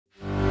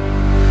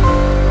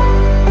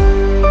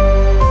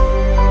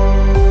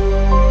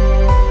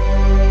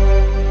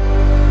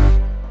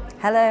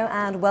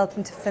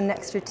welcome to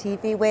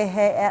FinextraTV. We're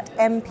here at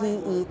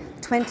MPE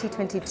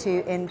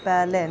 2022 in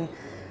Berlin.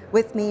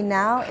 With me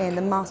now in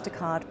the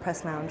MasterCard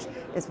press lounge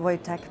is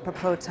Wojtek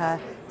Paprota,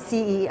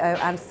 CEO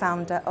and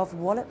founder of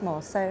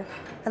Walletmor. So,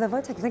 hello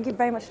Wojtek, thank you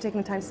very much for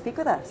taking the time to speak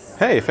with us.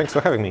 Hey, thanks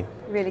for having me.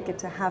 Really good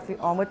to have you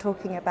on. We're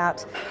talking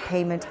about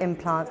payment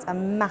implants, a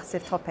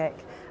massive topic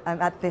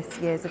at this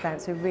year's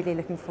event, so really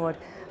looking forward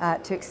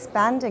to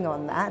expanding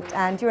on that.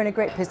 And you're in a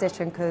great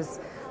position because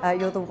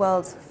you're the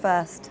world's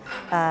first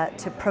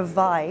to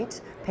provide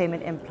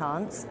payment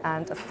implants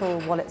and a full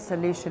wallet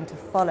solution to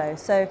follow.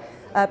 So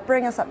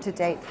bring us up to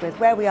date with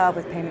where we are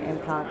with payment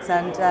implants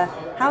and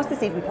how is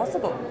this even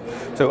possible?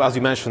 So as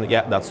you mentioned,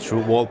 yeah, that's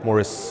true. Walletmor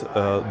is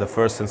the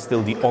first and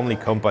still the only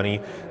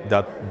company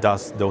that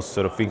does those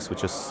sort of things,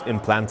 which is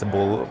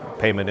implantable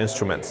payment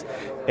instruments.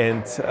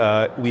 And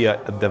we are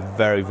at the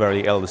very,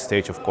 very early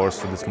stage, of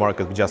course, in this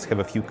market. We just have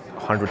a few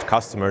hundred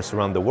customers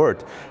around the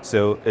world.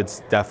 So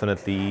it's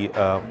definitely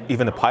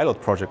even a pilot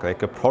project,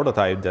 like a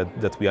prototype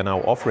that we are now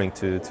offering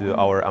to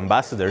our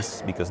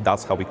ambassadors, because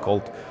that's how we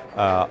called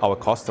our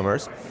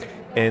customers.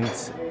 And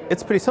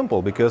it's pretty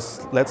simple,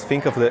 because let's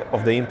think of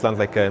the implant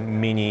like a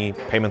mini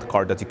payment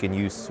card that you can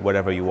use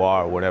wherever you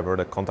are, wherever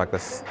the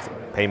contactless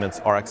payments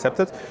are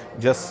accepted.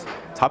 Just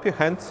tap your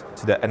hand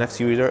to the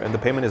NFC reader and the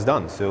payment is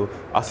done. So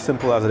as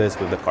simple as it is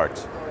with the card.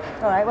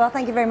 All right, well,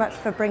 thank you very much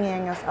for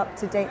bringing us up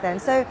to date then.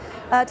 So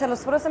tell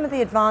us, what are some of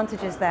the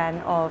advantages then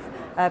of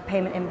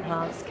payment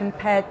implants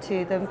compared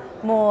to the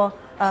more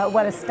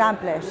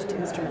well-established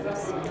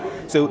instruments?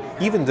 So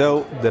even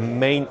though the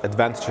main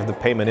advantage of the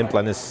payment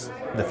implant is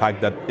the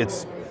fact that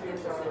it's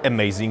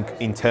amazing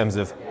in terms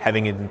of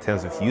having it, in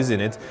terms of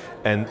using it,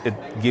 and it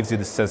gives you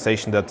the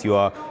sensation that you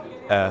are,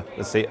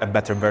 let's say, a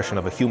better version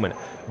of a human.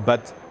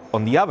 But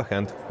on the other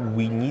hand,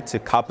 we need to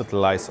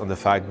capitalize on the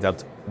fact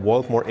that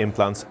Walletmor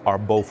implants are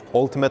both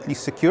ultimately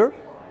secure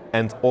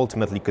and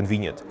ultimately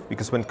convenient.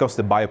 Because when it comes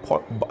to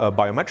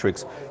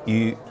biometrics,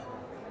 you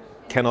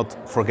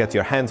cannot forget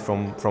your hand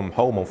from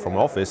home or from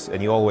office,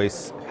 and you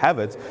always have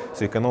it.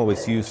 So you can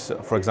always use,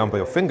 for example,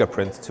 your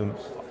fingerprint to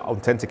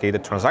authenticate a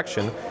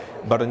transaction.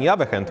 But on the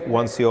other hand,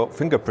 once your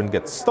fingerprint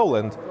gets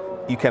stolen,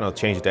 you cannot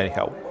change it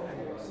anyhow.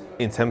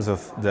 In terms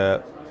of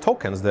the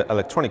tokens, the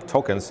electronic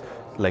tokens,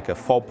 like a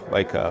fob,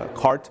 like a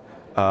card,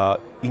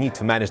 you need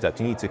to manage that.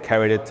 You need to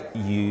carry it.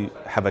 You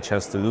have a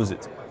chance to lose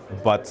it.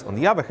 But on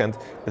the other hand,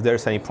 if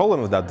there's any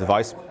problem with that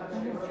device,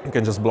 you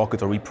can just block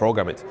it or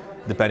reprogram it,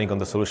 depending on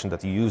the solution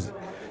that you use.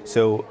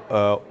 So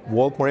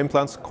Walletmor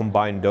implants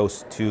combine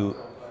those two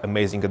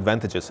amazing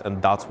advantages,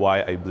 and that's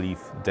why I believe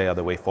they are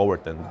the way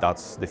forward, and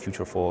that's the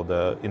future for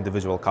the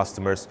individual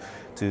customers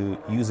to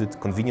use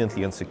it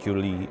conveniently and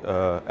securely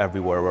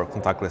everywhere where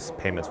contactless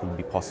payments will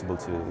be possible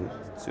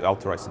to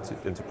authorize it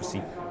and to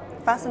proceed.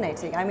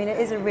 Fascinating. I mean, it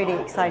is a really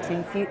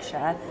exciting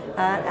future.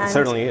 It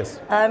certainly is.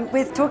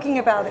 With talking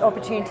about the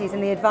opportunities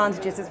and the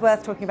advantages, it's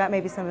worth talking about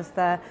maybe some of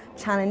the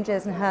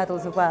challenges and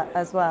hurdles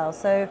as well.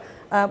 So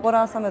what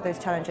are some of those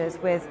challenges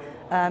with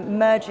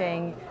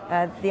merging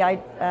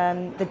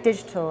the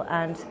digital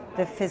and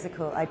the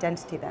physical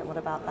identity there? What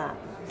about that?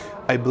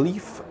 I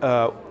believe,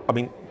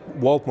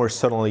 Walletmor is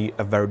certainly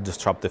a very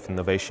disruptive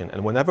innovation.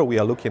 And whenever we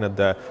are looking at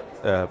the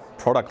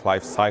product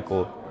life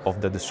cycle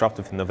of the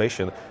disruptive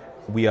innovation,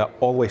 we are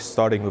always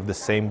starting with the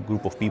same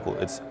group of people.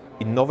 It's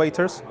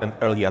innovators and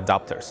early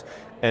adopters.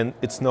 And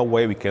it's no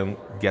way we can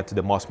get to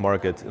the mass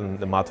market in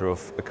the matter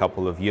of a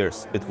couple of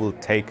years. It will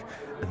take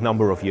a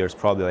number of years,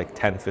 probably like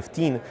 10,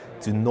 15,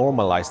 to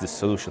normalize this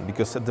solution.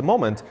 Because at the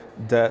moment,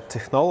 the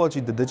technology,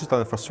 the digital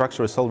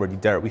infrastructure is already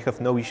there. We have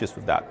no issues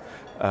with that.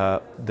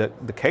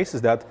 The case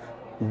is that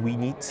we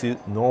need to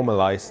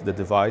normalize the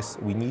device.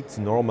 We need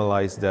to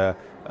normalize the,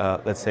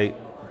 let's say,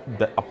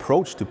 the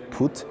approach to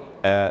put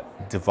a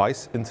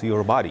device into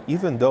your body,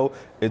 even though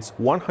it's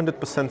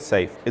 100%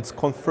 safe. It's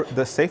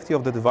the safety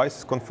of the device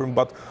is confirmed,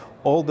 but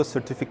all the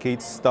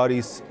certificates,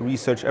 studies,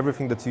 research,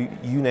 everything that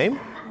you name,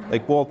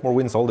 like Walletmor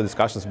wins all the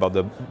discussions about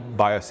the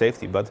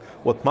biosafety, but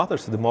what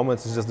matters at the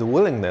moment is just the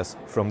willingness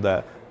from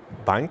the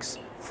banks,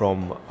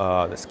 from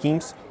the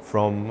schemes,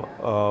 from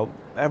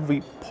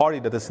every party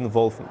that is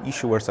involved,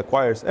 issuers,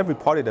 acquirers, every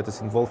party that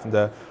is involved in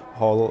the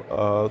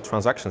whole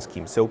transaction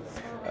scheme. So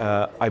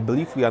I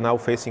believe we are now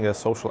facing a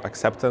social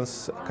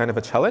acceptance kind of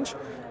a challenge,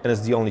 and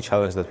it's the only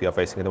challenge that we are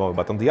facing at the moment.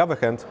 But on the other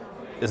hand,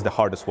 it's the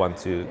hardest one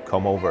to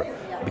come over,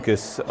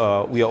 because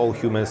we are all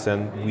humans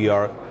and we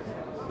are,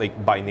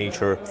 like, by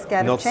nature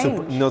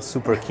not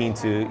super keen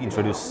to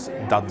introduce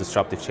that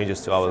disruptive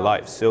changes to our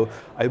lives. So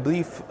I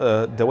believe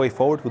the way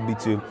forward would be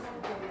to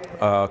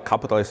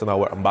capitalize on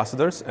our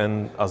ambassadors,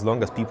 and as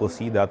long as people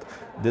see that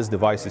this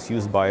device is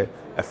used by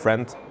a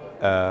friend,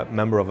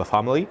 member of a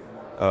family,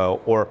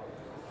 or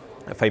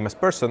a famous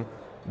person,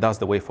 that's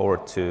the way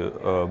forward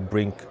to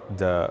bring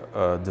the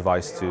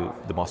device to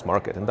the mass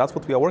market. And that's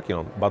what we are working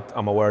on. But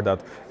I'm aware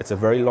that it's a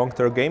very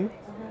long-term game,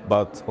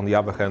 but on the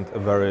other hand, a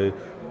very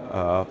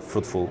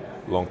fruitful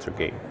long-term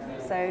game.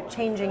 So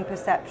changing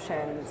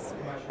perceptions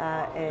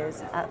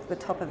is at the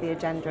top of the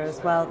agenda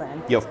as well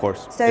then. Yeah, of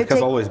course. So it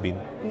has always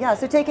been. Yeah,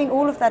 so taking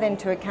all of that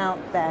into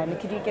account then,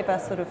 could you give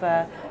us sort of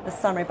a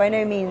summary? By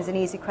no means an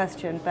easy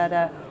question, but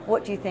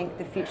what do you think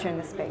the future in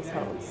the space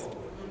holds?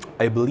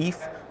 I believe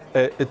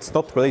it's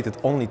not related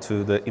only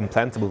to the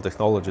implantable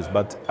technologies,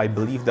 but I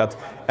believe that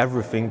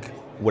everything,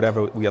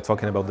 whatever we are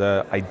talking about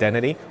the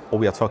identity, or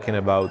we are talking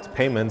about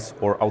payments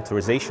or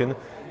authorization,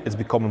 it's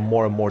becoming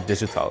more and more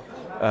digital.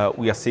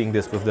 We are seeing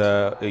this with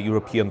the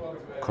European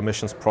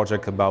Commission's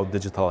project about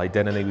digital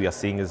identity. We are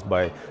seeing this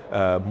by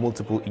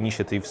multiple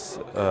initiatives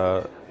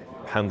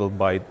handled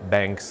by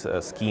banks,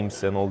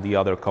 schemes, and all the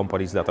other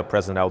companies that are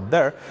present out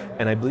there.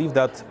 And I believe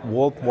that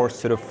Walletmor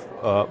sort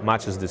of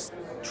matches these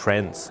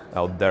trends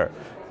out there.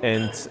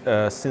 And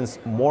since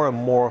more and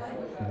more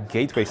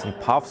gateways and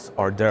paths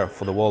are there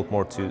for the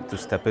Walletmor to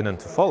step in and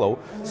to follow,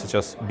 such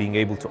as being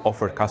able to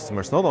offer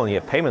customers not only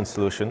a payment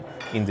solution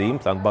in the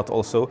implant, but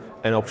also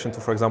an option to,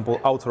 for example,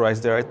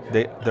 authorize their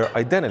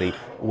identity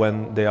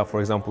when they are, for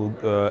example,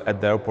 at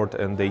the airport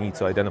and they need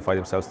to identify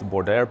themselves to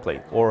board the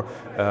airplane, or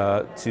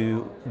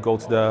to go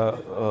to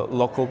the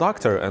local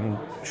doctor and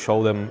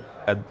show them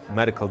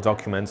medical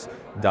documents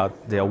that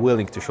they are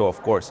willing to show,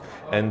 of course.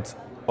 And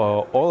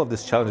all of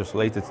these challenges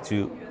related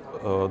to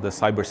the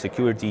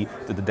cybersecurity,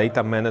 to the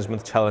data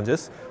management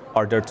challenges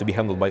are there to be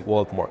handled by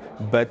Walletmor.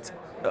 But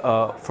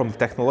from a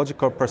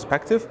technological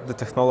perspective, the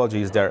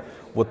technology is there.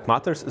 What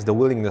matters is the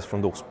willingness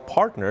from those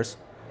partners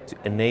to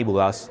enable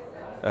us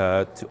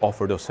to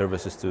offer those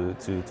services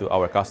to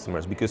our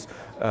customers. Because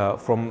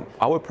from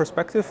our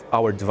perspective,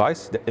 our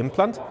device, the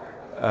implant,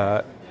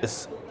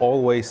 is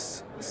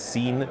always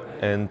seen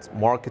and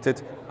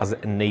marketed as an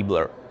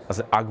enabler, as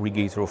an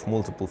aggregator of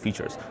multiple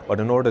features. But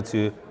in order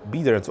to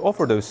be there and to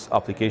offer those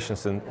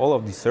applications and all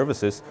of these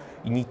services,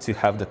 you need to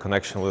have the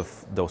connection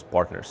with those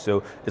partners.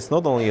 So it's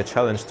not only a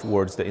challenge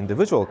towards the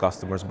individual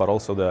customers, but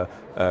also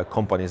the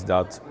companies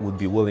that would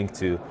be willing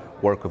to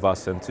work with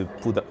us and to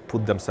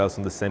put themselves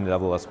on the same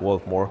level as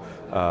Walletmor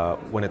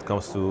when it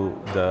comes to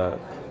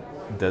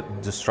the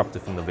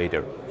disruptive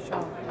innovator.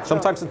 Sure.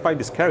 Sometimes it might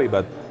be scary,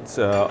 but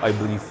I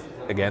believe,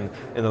 again,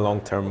 in the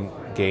long-term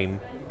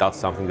game, that's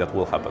something that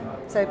will happen.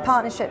 So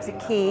partnerships are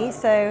key.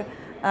 So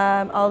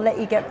I'll let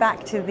you get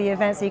back to the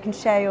event so you can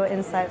share your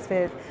insights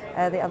with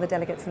the other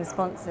delegates and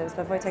sponsors.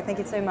 But Wojtek, thank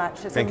you so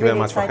much. It's thank a you really very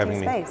much for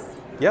exciting having space.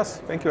 me. Yes,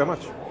 thank you very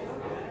much.